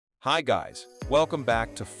Hi guys, welcome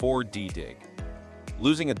back to 4DDig.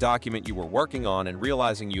 Losing a document you were working on and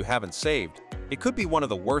realizing you haven't saved, it could be one of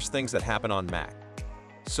the worst things that happen on Mac.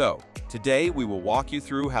 So, today we will walk you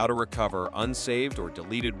through how to recover unsaved or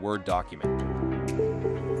deleted Word document.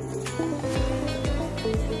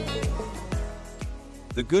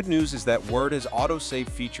 The good news is that Word has autosave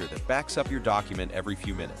feature that backs up your document every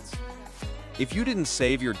few minutes. If you didn't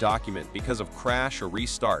save your document because of crash or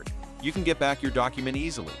restart, you can get back your document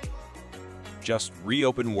easily. Just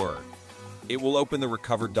reopen Word. It will open the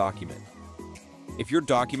recovered document. If your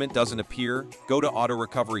document doesn't appear, go to Auto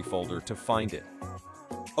Recovery folder to find it.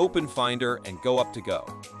 Open Finder and go up to Go.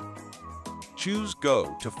 Choose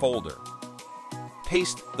Go to Folder.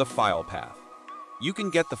 Paste the file path. You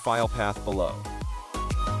can get the file path below.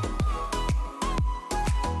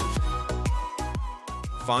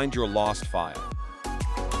 Find your lost file.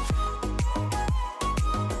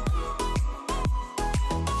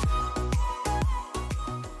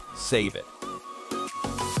 Save it.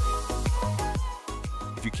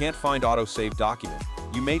 If you can't find autosave document,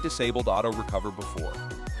 you may disabled auto recover before.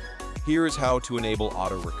 Here is how to enable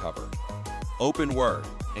auto recover. Open Word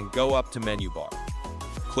and go up to menu bar.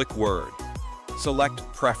 Click Word. Select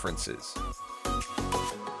Preferences.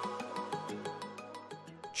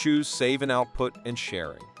 Choose Save and Output and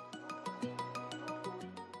Sharing.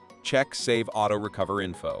 Check Save Auto Recover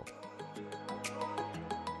Info.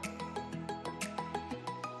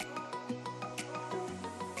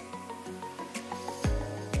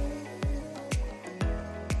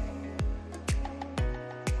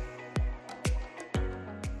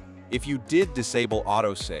 If you did disable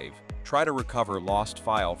autosave, try to recover lost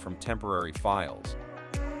file from temporary files.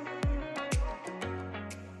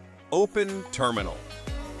 Open Terminal.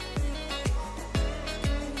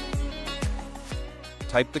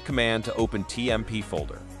 Type the command to open TMP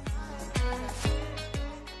folder.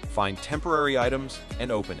 Find temporary items and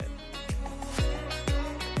open it.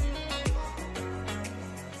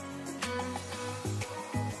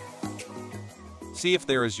 See if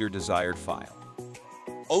there is your desired file.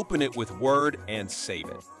 Open it with Word and save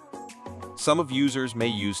it. Some of users may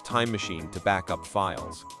use Time Machine to back up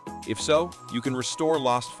files. If so, you can restore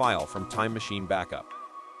lost file from Time Machine backup.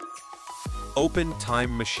 Open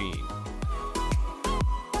Time Machine.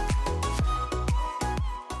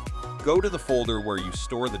 Go to the folder where you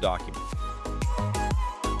store the document.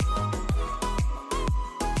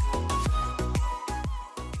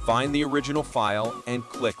 Find the original file and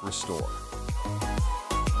click Restore.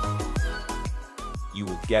 You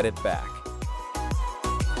will get it back.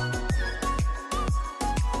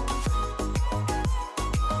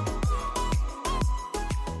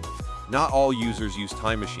 Not all users use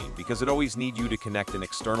Time Machine because it always needs you to connect an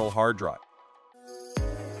external hard drive.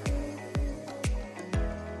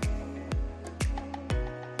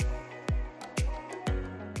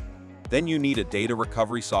 Then you need a data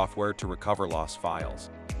recovery software to recover lost files.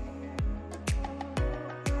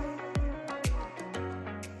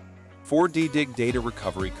 4DDig Data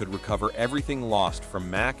Recovery could recover everything lost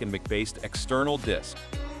from Mac and Mac-based external disk.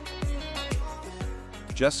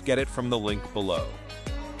 Just get it from the link below.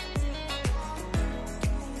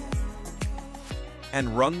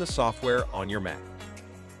 And run the software on your Mac.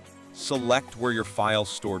 Select where your files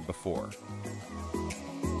stored before.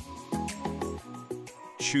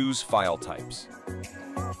 Choose file types.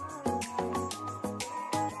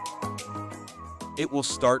 It will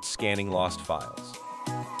start scanning lost files.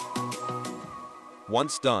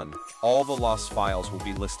 Once done, all the lost files will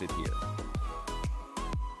be listed here.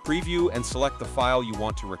 Preview and select the file you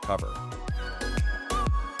want to recover.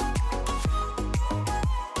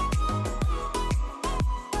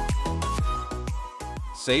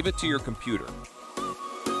 Save it to your computer.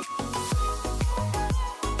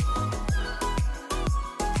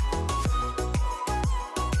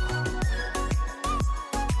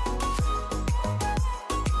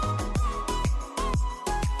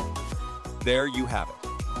 There you have it.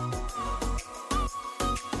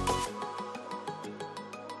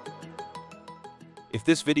 If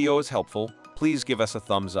this video is helpful, please give us a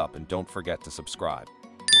thumbs up and don't forget to subscribe.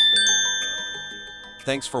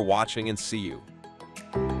 Thanks for watching and see you.